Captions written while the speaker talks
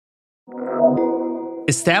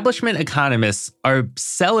Establishment economists are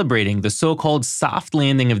celebrating the so-called soft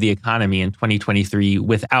landing of the economy in 2023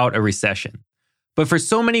 without a recession. But for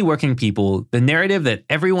so many working people, the narrative that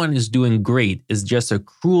everyone is doing great is just a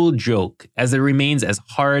cruel joke, as it remains as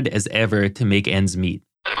hard as ever to make ends meet.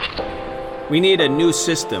 We need a new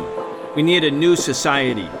system. We need a new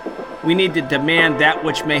society. We need to demand that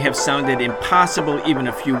which may have sounded impossible even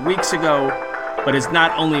a few weeks ago, but is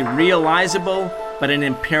not only realizable, but an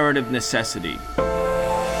imperative necessity.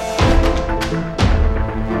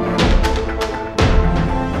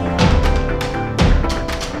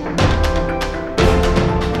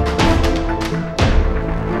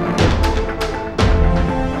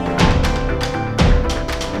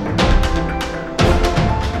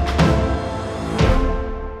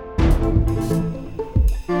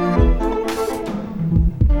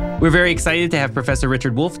 We're very excited to have Professor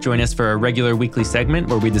Richard Wolff join us for a regular weekly segment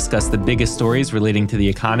where we discuss the biggest stories relating to the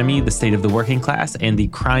economy, the state of the working class, and the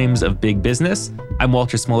crimes of big business. I'm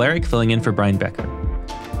Walter Smolarek, filling in for Brian Becker.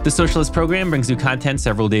 The Socialist Program brings you content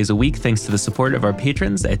several days a week thanks to the support of our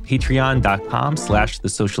patrons at patreon.com/The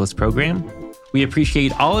Socialist Program. We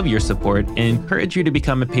appreciate all of your support and encourage you to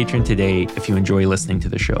become a patron today if you enjoy listening to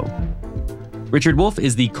the show. Richard Wolff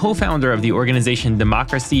is the co-founder of the organization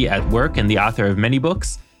Democracy at Work and the author of many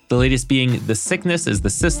books, the latest being The Sickness is the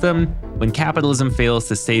System, When Capitalism Fails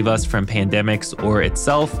to Save Us from Pandemics or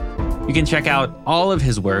Itself. You can check out all of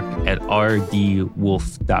his work at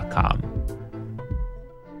rdwolff.com.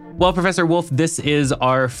 Well, Professor Wolff, this is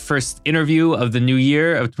our first interview of the new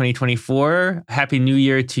year of 2024. Happy New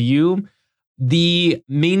Year to you. The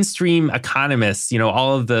mainstream economists,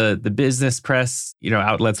 all of the business press,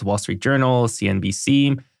 outlets, Wall Street Journal,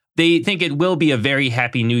 CNBC, they think it will be a very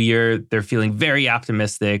happy new year. They're feeling very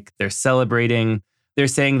optimistic. They're celebrating. They're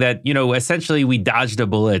saying that, essentially we dodged a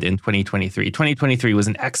bullet in 2023. 2023 was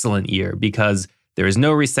an excellent year because there is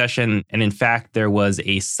no recession. And in fact, there was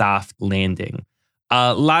a soft landing.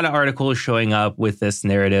 A lot of articles showing up with this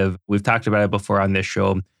narrative. We've talked about it before on this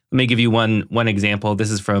show. Let me give you one example.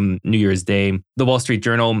 This is from New Year's Day. The Wall Street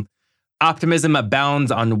Journal. Optimism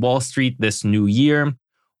abounds on Wall Street this new year.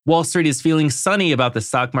 Wall Street is feeling sunny about the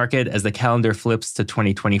stock market as the calendar flips to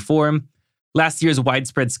 2024. Last year's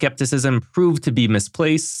widespread skepticism proved to be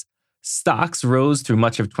misplaced. Stocks rose through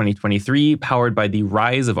much of 2023, powered by the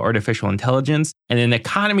rise of artificial intelligence and an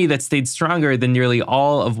economy that stayed stronger than nearly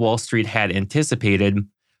all of Wall Street had anticipated.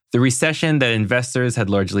 The recession that investors had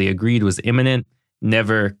largely agreed was imminent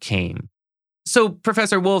never came. So,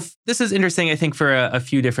 Professor Wolff, this is interesting, I think, for a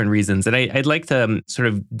few different reasons. And I'd like to sort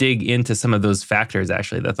of dig into some of those factors,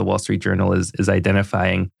 actually, that the Wall Street Journal is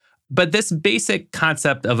identifying. But this basic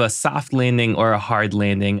concept of a soft landing or a hard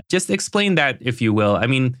landing, just explain that, if you will. I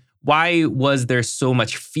mean, why was there so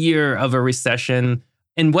much fear of a recession?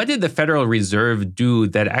 And what did the Federal Reserve do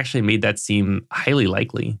that actually made that seem highly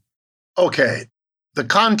likely? Okay. The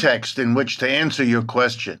context in which to answer your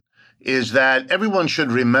question is that everyone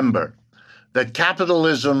should remember that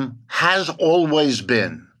capitalism has always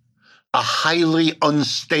been a highly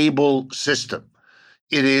unstable system.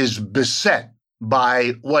 It is beset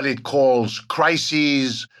by what it calls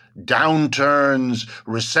crises, downturns,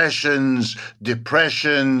 recessions,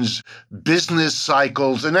 depressions, business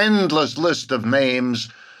cycles, an endless list of names,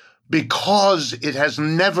 because it has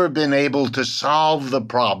never been able to solve the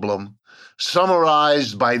problem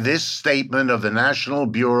summarized by this statement of the National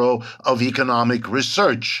Bureau of Economic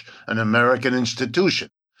Research, an American institution.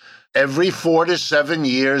 Every 4 to 7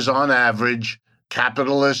 years on average,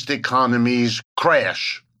 capitalist economies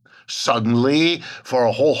crash. Suddenly, for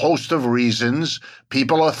a whole host of reasons,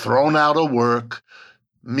 people are thrown out of work.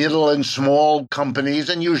 Middle and small companies,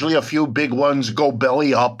 and usually a few big ones, go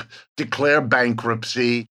belly up, declare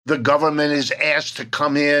bankruptcy. The government is asked to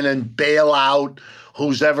come in and bail out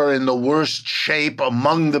who's ever in the worst shape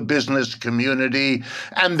among the business community,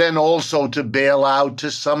 and then also to bail out, to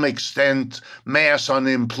some extent, mass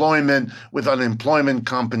unemployment with unemployment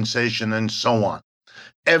compensation and so on.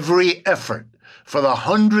 Every effort for the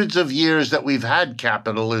hundreds of years that we've had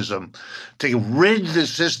capitalism to rid the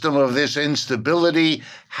system of this instability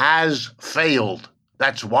has failed.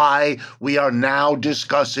 That's why we are now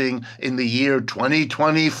discussing in the year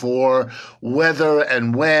 2024 whether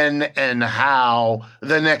and when and how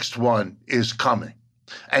the next one is coming.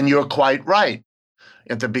 And you're quite right.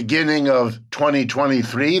 At the beginning of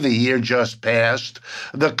 2023, the year just passed,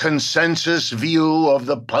 the consensus view of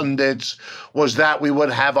the pundits was that we would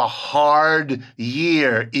have a hard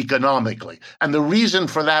year economically. And the reason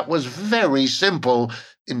for that was very simple.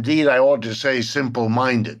 Indeed, I ought to say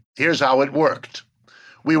simple-minded. Here's how it worked.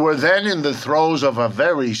 We were then in the throes of a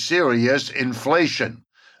very serious inflation.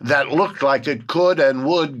 that looked like it could and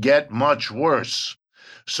would get much worse.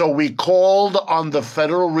 So we called on the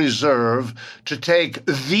Federal Reserve to take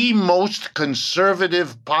the most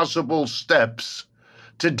conservative possible steps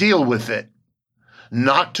to deal with it.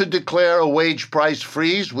 Not to declare a wage price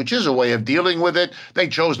freeze, which is a way of dealing with it, they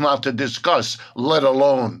chose not to discuss, let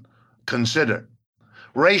alone consider.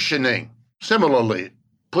 Rationing, similarly,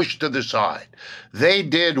 pushed to the side. They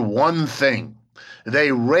did one thing.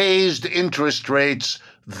 They raised interest rates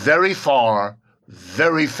very far,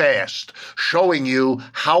 very fast, showing you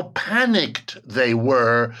how panicked they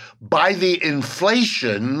were by the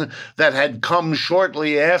inflation that had come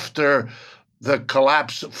shortly after the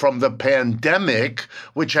collapse from the pandemic,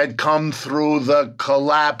 which had come through the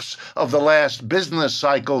collapse of the last business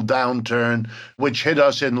cycle downturn, which hit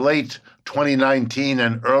us in late 2019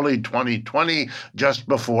 and early 2020, just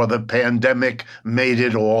before the pandemic made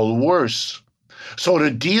it all worse. So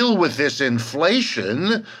to deal with this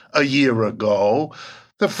inflation a year ago,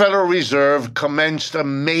 the Federal Reserve commenced a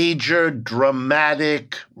major,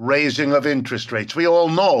 dramatic raising of interest rates. We all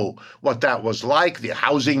know what that was like. The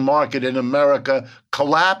housing market in America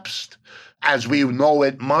collapsed, as we know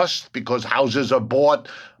it must, because houses are bought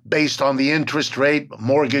based on the interest rate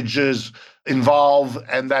mortgages involve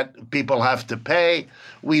and that people have to pay.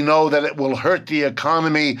 We know that it will hurt the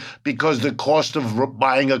economy because the cost of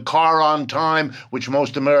buying a car on time, which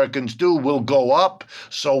most Americans do, will go up.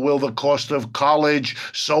 So will the cost of college.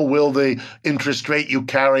 So will the interest rate you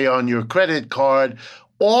carry on your credit card.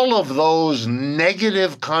 All of those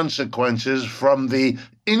negative consequences from the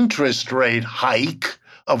interest rate hike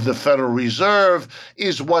of the Federal Reserve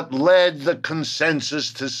is what led the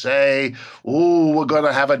consensus to say, we're going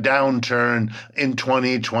to have a downturn in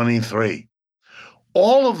 2023.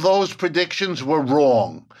 All of those predictions were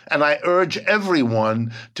wrong, and I urge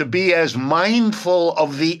everyone to be as mindful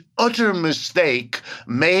of the utter mistake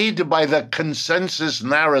made by the consensus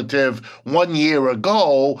narrative 1 year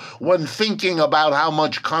ago when thinking about how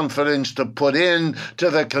much confidence to put in to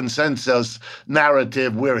the consensus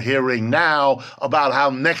narrative we're hearing now about how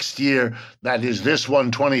next year, that is this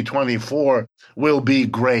one, 2024, will be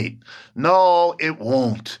great. No, it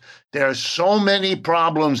won't. There are so many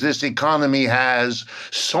problems this economy has,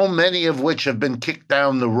 so many of which have been kicked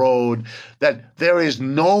down the road, that there is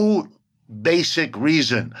no basic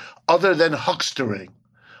reason other than huckstering,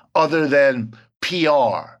 other than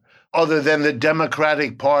PR, other than the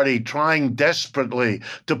Democratic Party trying desperately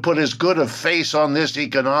to put as good a face on this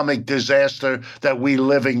economic disaster that we're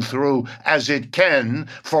living through as it can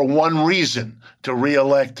for one reason, to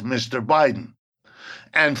reelect Mr. Biden.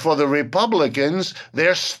 And for the Republicans,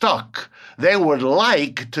 they're stuck. They would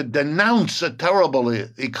like to denounce a terrible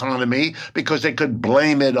economy because they could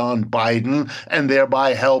blame it on Biden and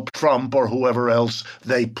thereby help Trump or whoever else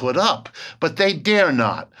they put up. But they dare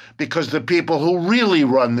not, because the people who really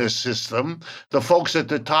run this system, the folks at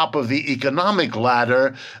the top of the economic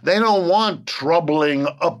ladder, they don't want troubling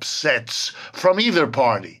upsets from either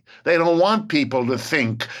party. They don't want people to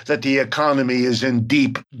think that the economy is in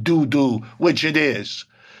deep doo-doo, which it is.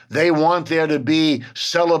 They want there to be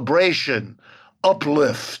celebration,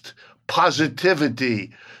 uplift,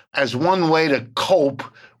 positivity as one way to cope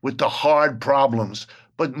with the hard problems.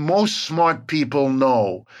 But most smart people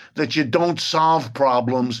know that you don't solve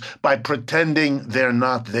problems by pretending they're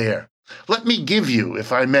not there. Let me give you,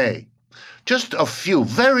 if I may, just a few,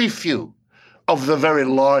 very few, of the very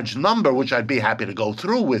large number, which I'd be happy to go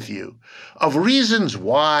through with you, of reasons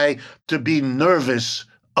why to be nervous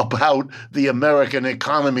about the American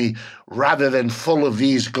economy rather than full of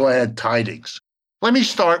these glad tidings. Let me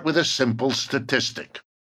start with a simple statistic.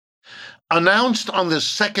 Announced on the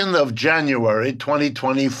 2nd of January,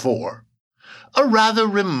 2024, a rather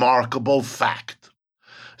remarkable fact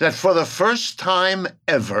that for the first time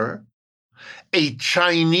ever, a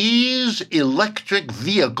Chinese electric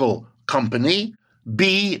vehicle company,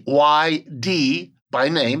 BYD, by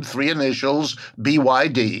name, 3 initials,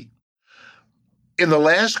 BYD, in the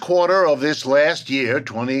last quarter of this last year,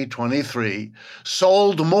 2023,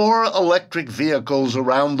 sold more electric vehicles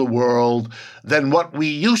around the world than what we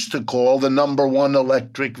used to call the number one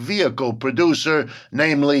electric vehicle producer,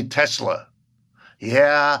 namely Tesla.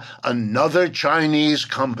 Yeah, another Chinese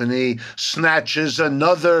company snatches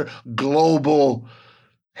another global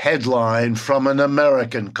headline from an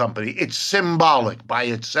American company. It's symbolic by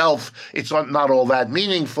itself. It's not all that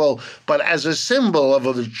meaningful, but as a symbol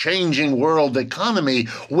of the changing world economy,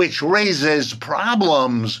 which raises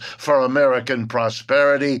problems for American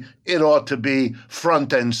prosperity, it ought to be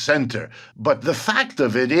front and center. But the fact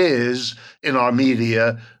of it is, in our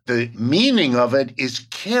media, the meaning of it is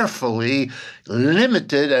carefully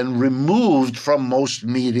limited and removed from most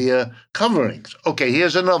media coverings. Okay,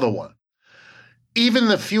 here's another one. Even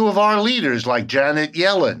the few of our leaders, like Janet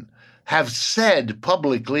Yellen, have said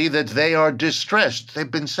publicly that they are distressed.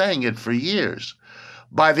 They've been saying it for years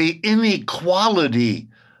by the inequality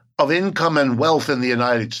of income and wealth in the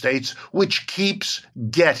United States, which keeps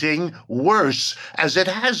getting worse, as it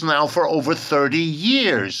has now for over 30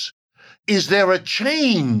 years. Is there a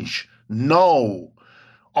change? No.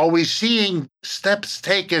 Are we seeing steps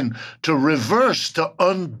taken to reverse, to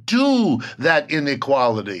undo that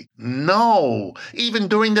inequality? No. Even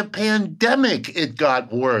during the pandemic, it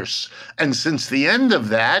got worse. And since the end of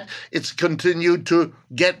that, it's continued to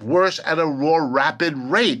get worse at a more rapid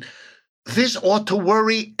rate. This ought to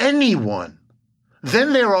worry anyone.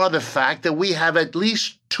 Then there are the fact that we have at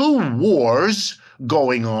least 2 wars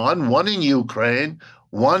going on, one in Ukraine,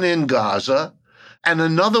 one in Gaza, and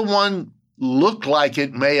another one looked like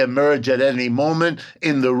it may emerge at any moment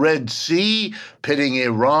in the Red Sea, pitting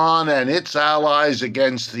Iran and its allies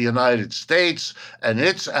against the United States and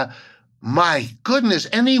its... my goodness,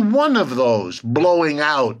 any one of those blowing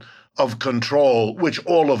out of control, which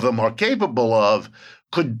all of them are capable of,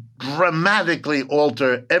 could dramatically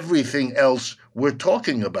alter everything else we're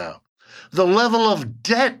talking about. The level of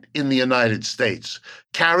debt in the United States,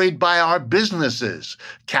 carried by our businesses,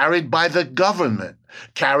 carried by the government,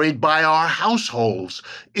 carried by our households,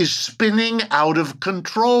 is spinning out of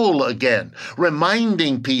control again,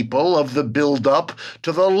 reminding people of the build-up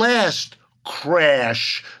to the last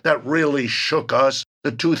crash that really shook us,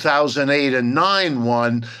 the 2008 and 9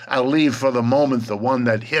 one. I'll leave for the moment the one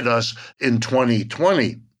that hit us in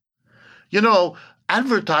 2020. You know,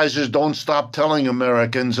 advertisers don't stop telling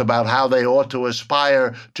Americans about how they ought to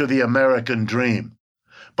aspire to the American dream.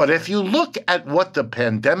 But if you look at what the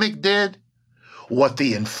pandemic did, what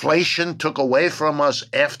the inflation took away from us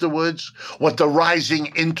afterwards, what the rising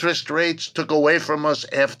interest rates took away from us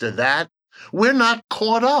after that, we're not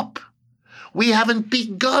caught up. We haven't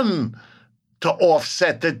begun to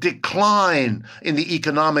offset the decline in the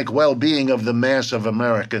economic well-being of the mass of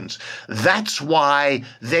Americans. That's why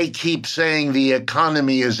they keep saying the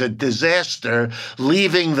economy is a disaster,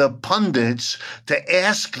 leaving the pundits to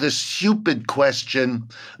ask the stupid question,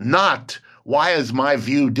 not why is my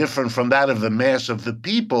view different from that of the mass of the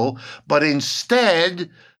people, but instead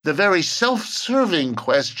the very self-serving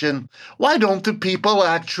question, why don't the people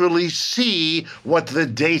actually see what the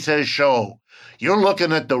data show? You're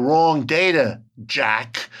looking at the wrong data,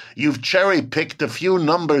 Jack. You've cherry-picked a few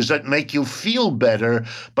numbers that make you feel better,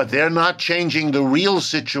 but they're not changing the real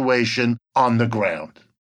situation on the ground.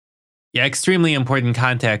 Yeah, extremely important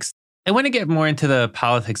context. I want to get more into the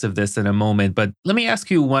politics of this in a moment, but let me ask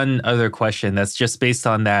you one other question that's just based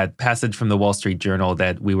on that passage from the Wall Street Journal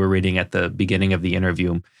that we were reading at the beginning of the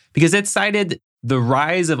interview, because it cited the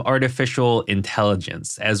rise of artificial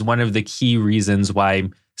intelligence as one of the key reasons why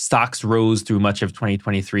stocks rose through much of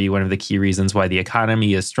 2023, one of the key reasons why the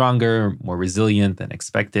economy is stronger, more resilient than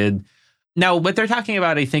expected. Now, what they're talking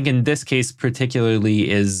about, I think in this case particularly,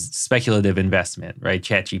 is speculative investment, right?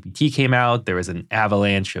 ChatGPT came out. There was an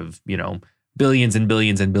avalanche of, billions and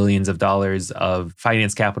billions and billions of dollars of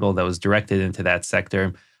finance capital that was directed into that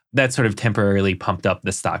sector. That sort of temporarily pumped up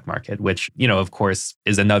the stock market, which, of course,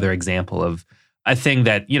 is another example of a thing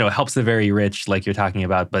that, helps the very rich, like you're talking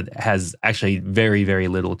about, but has actually very, very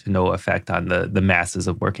little to no effect on the masses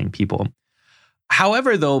of working people.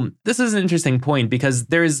 However, though, this is an interesting point because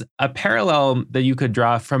there's a parallel that you could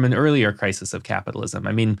draw from an earlier crisis of capitalism.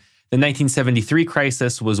 I mean, the 1973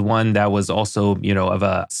 crisis was one that was also, of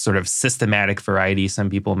a sort of systematic variety, some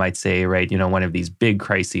people might say, right? One of these big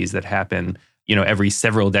crises that happen, every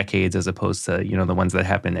several decades as opposed to, the ones that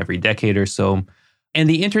happen every decade or so. And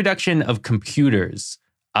the introduction of computers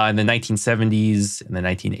in the 1970s and the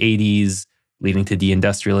 1980s, leading to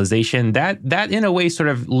deindustrialization, that in a way sort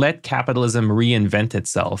of let capitalism reinvent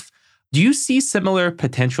itself. Do you see similar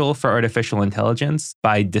potential for artificial intelligence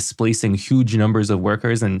by displacing huge numbers of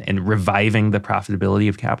workers and reviving the profitability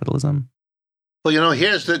of capitalism? Well,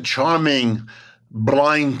 here's the charming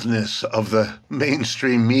blindness of the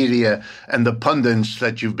mainstream media and the pundits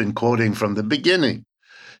that you've been quoting from the beginning.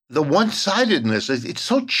 The one-sidedness, it's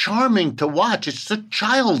so charming to watch. It's so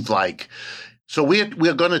childlike. So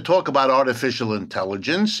we're going to talk about artificial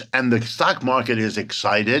intelligence, and the stock market is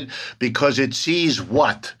excited because it sees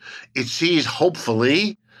what? It sees,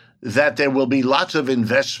 hopefully, that there will be lots of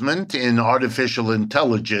investment in artificial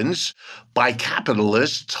intelligence by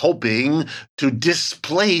capitalists hoping to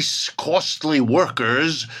displace costly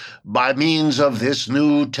workers by means of this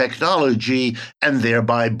new technology and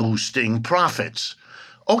thereby boosting profits.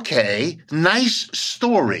 Okay, nice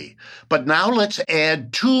story. But now let's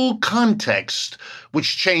add two context,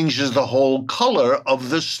 which changes the whole color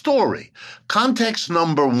of the story. Context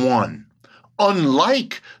number one.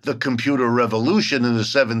 Unlike the computer revolution in the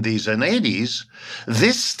 70s and 80s,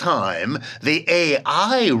 this time the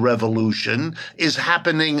AI revolution is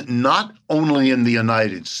happening not only in the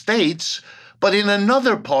United States, but in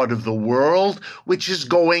another part of the world which is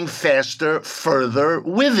going faster, further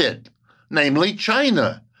with it, namely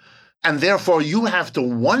China. And therefore, you have to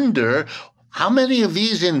wonder how many of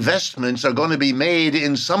these investments are going to be made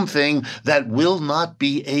in something that will not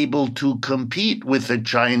be able to compete with the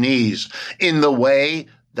Chinese in the way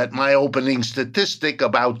that my opening statistic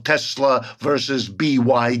about Tesla versus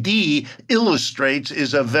BYD illustrates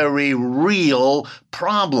is a very real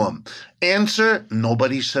problem. Answer,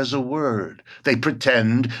 nobody says a word. They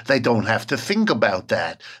pretend they don't have to think about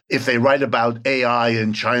that. If they write about AI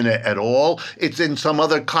in China at all, it's in some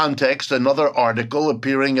other context, another article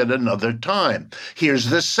appearing at another time. Here's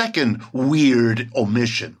the second weird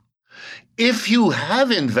omission. If you have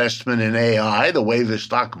investment in AI, the way the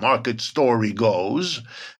stock market story goes,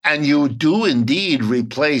 and you do indeed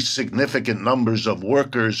replace significant numbers of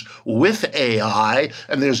workers with AI,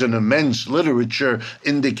 and there's an immense literature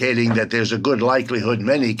indicating that there's a good likelihood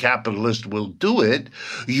many capitalists will do it,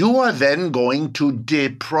 you are then going to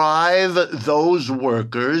deprive those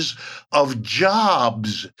workers of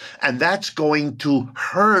jobs, and that's going to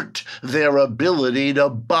hurt their ability to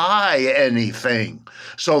buy anything.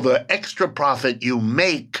 So the extra profit you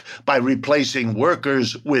make by replacing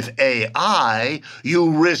workers with AI, you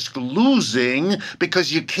risk losing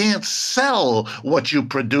because you can't sell what you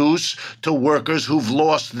produce to workers who've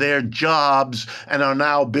lost their jobs and are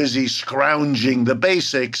now busy scrounging the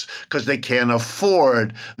basics because they can't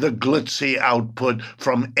afford the glitzy output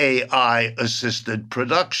from AI-assisted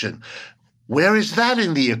production. Where is that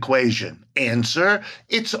in the equation? Answer,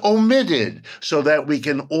 it's omitted so that we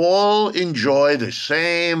can all enjoy the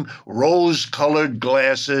same rose-colored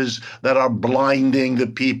glasses that are blinding the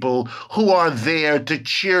people who are there to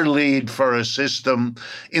cheerlead for a system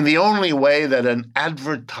in the only way that an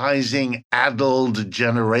advertising-addled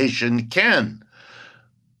generation can.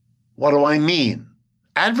 What do I mean?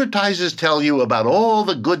 Advertisers tell you about all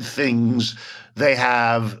the good things they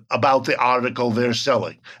have about the article they're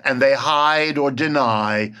selling, and they hide or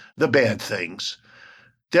deny the bad things.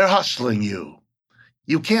 They're hustling you.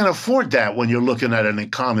 You can't afford that when you're looking at an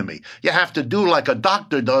economy. You have to do like a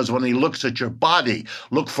doctor does when he looks at your body.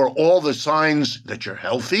 Look for all the signs that you're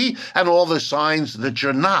healthy and all the signs that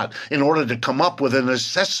you're not in order to come up with an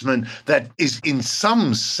assessment that is in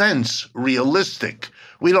some sense realistic.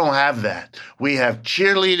 We don't have that. We have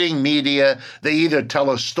cheerleading media. They either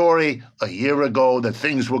tell a story a year ago that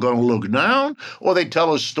things were going to look down, or they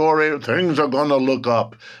tell a story things are going to look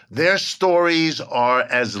up. Their stories are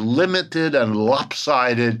as limited and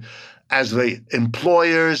lopsided as the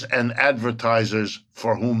employers and advertisers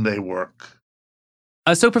for whom they work.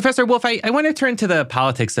 So, Professor Wolff, I want to turn to the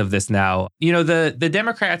politics of this now. You know, the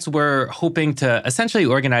Democrats were hoping to essentially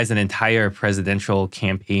organize an entire presidential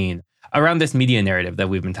campaign around this media narrative that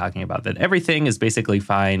we've been talking about, that everything is basically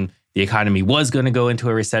fine. The economy was going to go into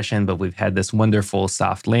a recession, but we've had this wonderful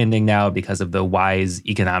soft landing now because of the wise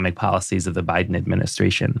economic policies of the Biden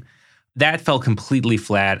administration. That fell completely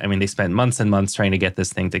flat. I mean, they spent months and months trying to get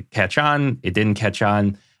this thing to catch on. It didn't catch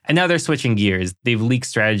on. And now they're switching gears. They've leaked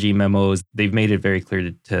strategy memos. They've made it very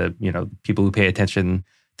clear to people who pay attention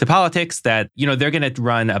to politics that, they're going to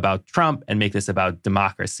run about Trump and make this about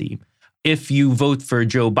democracy. If you vote for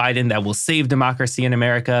Joe Biden, that will save democracy in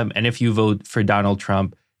America. And if you vote for Donald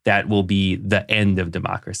Trump, that will be the end of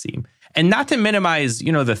democracy. And not to minimize,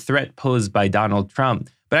 the threat posed by Donald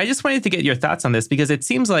Trump, but I just wanted to get your thoughts on this because it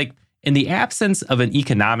seems like in the absence of an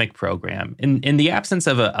economic program, in the absence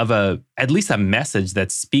of at least a message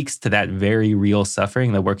that speaks to that very real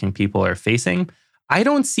suffering that working people are facing, I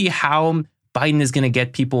don't see how Biden is going to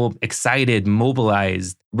get people excited,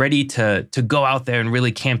 mobilized, ready to go out there and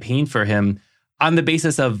really campaign for him on the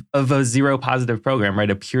basis of a zero positive program, right?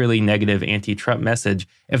 A purely negative anti-Trump message.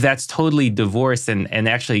 If that's totally divorced and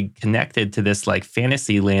actually connected to this like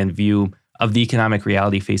fantasy land view of the economic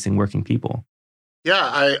reality facing working people.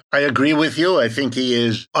 Yeah, I agree with you. I think he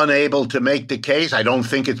is unable to make the case. I don't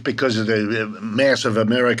think it's because of the mass of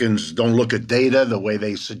Americans don't look at data the way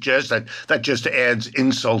they suggest. That just adds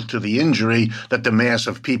insult to the injury that the mass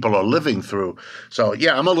of people are living through. So,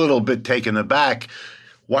 yeah, I'm a little bit taken aback.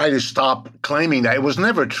 Why to stop claiming that? It was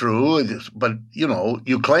never true, but,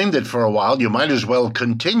 you claimed it for a while. You might as well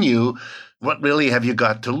continue. What really have you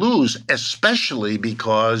got to lose, especially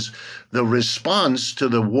because the response to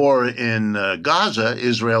the war in Gaza,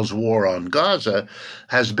 Israel's war on Gaza,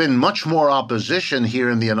 has been much more opposition here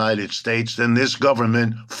in the United States than this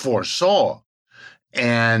government foresaw.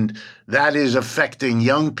 And that is affecting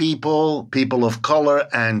young people, people of color,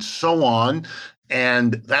 and so on.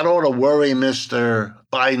 And that ought to worry Mr.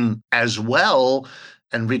 Biden as well.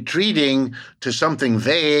 And retreating to something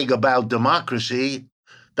vague about democracy,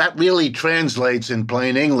 that really translates in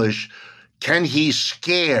plain English. Can he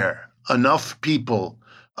scare enough people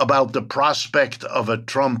about the prospect of a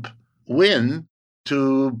Trump win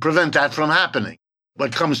to prevent that from happening?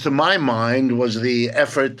 What comes to my mind was the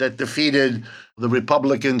effort that defeated the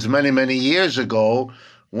Republicans many, many years ago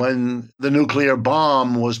when the nuclear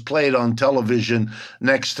bomb was played on television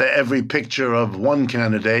next to every picture of one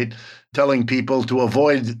candidate, telling people to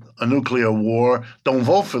avoid a nuclear war, don't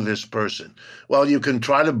vote for this person. Well, you can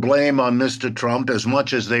try to blame on Mr. Trump as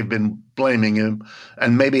much as they've been blaming him,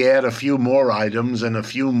 and maybe add a few more items and a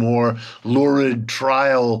few more lurid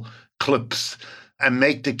trial clips and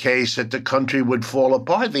make the case that the country would fall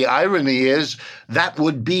apart. The irony is that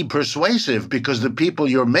would be persuasive because the people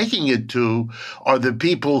you're making it to are the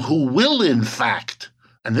people who will, in fact,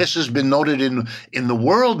 and this has been noted in the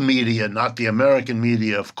world media, not the American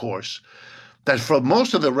media, of course, that for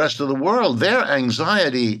most of the rest of the world, their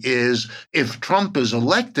anxiety is if Trump is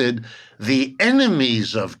elected, the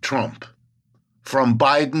enemies of Trump, from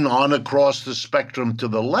Biden on across the spectrum to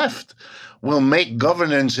the left, will make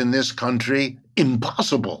governance in this country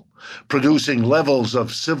impossible, producing levels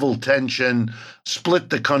of civil tension,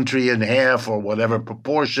 split the country in half or whatever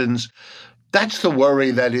proportions. That's the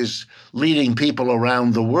worry that is leading people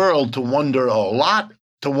around the world to wonder a lot,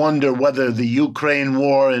 to wonder whether the Ukraine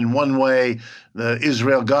war in one way, the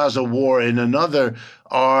Israel-Gaza war in another,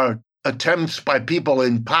 are attempts by people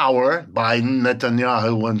in power, Biden,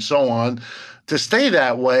 Netanyahu, and so on, to stay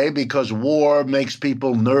that way because war makes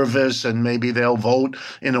people nervous and maybe they'll vote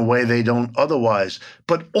in a way they don't otherwise.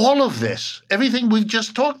 But all of this, everything we've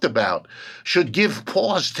just talked about, should give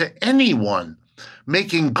pause to anyone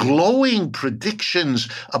making glowing predictions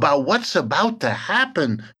about what's about to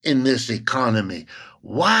happen in this economy.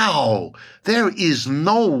 Wow, there is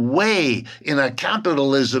no way in a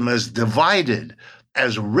capitalism as divided,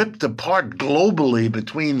 as ripped apart globally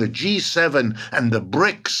between the G7 and the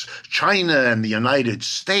BRICS, China and the United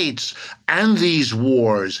States, and these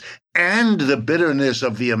wars, and the bitterness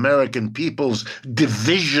of the American people's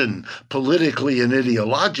division politically and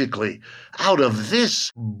ideologically. Out of this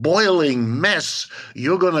boiling mess,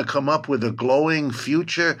 you're going to come up with a glowing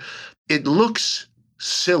future. It looks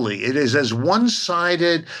silly. It is as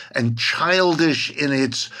one-sided and childish in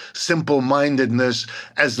its simple-mindedness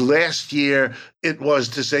as last year it was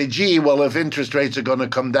to say, gee, well, if interest rates are going to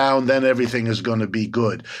come down, then everything is going to be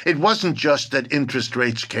good. It wasn't just that interest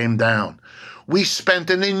rates came down. We spent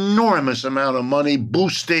an enormous amount of money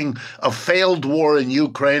boosting a failed war in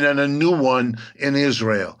Ukraine and a new one in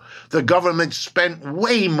Israel. The government spent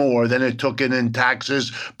way more than it took in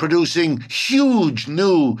taxes, producing huge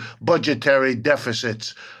new budgetary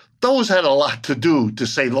deficits. Those had a lot to do, to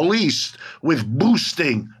say the least, with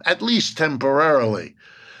boosting, at least temporarily.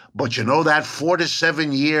 But you know, that 4 to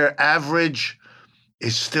 7 year average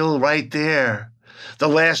is still right there. The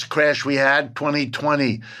last crash we had,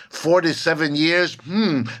 2020, 4 to 7 years,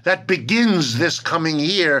 that begins this coming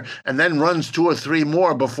year and then runs 2 or 3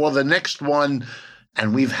 more before the next one.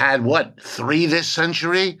 And we've had, 3 this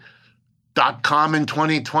century? .com in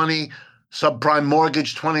 2020, subprime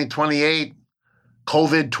mortgage 2028,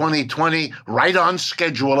 COVID 2020, right on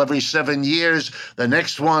schedule every 7 years. The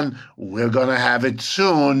next one, we're going to have it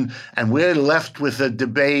soon. And we're left with a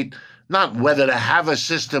debate, not whether to have a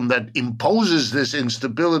system that imposes this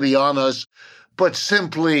instability on us, but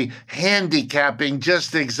simply handicapping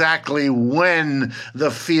just exactly when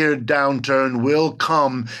the feared downturn will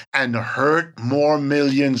come and hurt more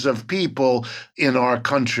millions of people in our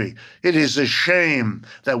country. It is a shame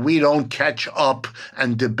that we don't catch up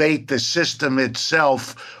and debate the system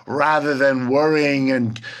itself rather than worrying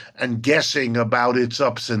and guessing about its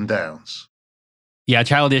ups and downs. Yeah,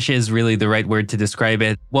 childish is really the right word to describe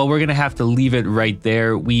it. Well, we're going to have to leave it right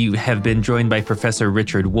there. We have been joined by Professor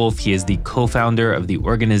Richard Wolff. He is the co-founder of the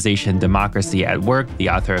organization Democracy at Work, the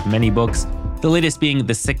author of many books. The latest being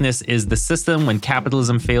The Sickness is the System When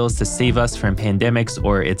Capitalism Fails to Save Us from Pandemics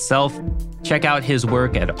or Itself. Check out his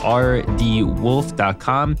work at rdwolf.com.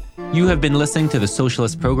 You have been listening to The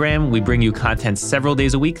Socialist Program. We bring you content several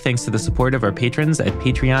days a week thanks to the support of our patrons at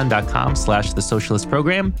patreon.com/The Socialist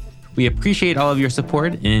Program. We appreciate all of your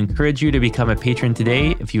support and encourage you to become a patron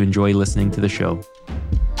today if you enjoy listening to the show.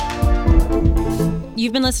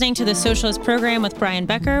 You've been listening to The Socialist Program with Brian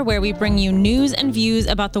Becker, where we bring you news and views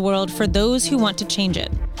about the world for those who want to change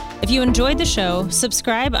it. If you enjoyed the show,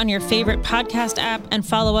 subscribe on your favorite podcast app and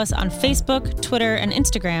follow us on Facebook, Twitter, and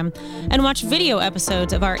Instagram, and watch video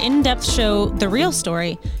episodes of our in-depth show, The Real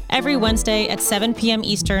Story, every Wednesday at 7 p.m.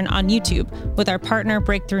 Eastern on YouTube with our partner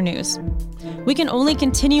Breakthrough News. We can only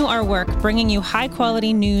continue our work bringing you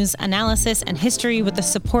high-quality news, analysis, and history with the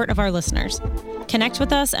support of our listeners. Connect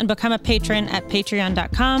with us and become a patron at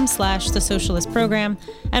patreon.com/The Socialist Program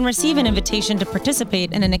and receive an invitation to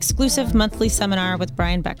participate in an exclusive monthly seminar with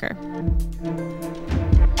Brian Becker.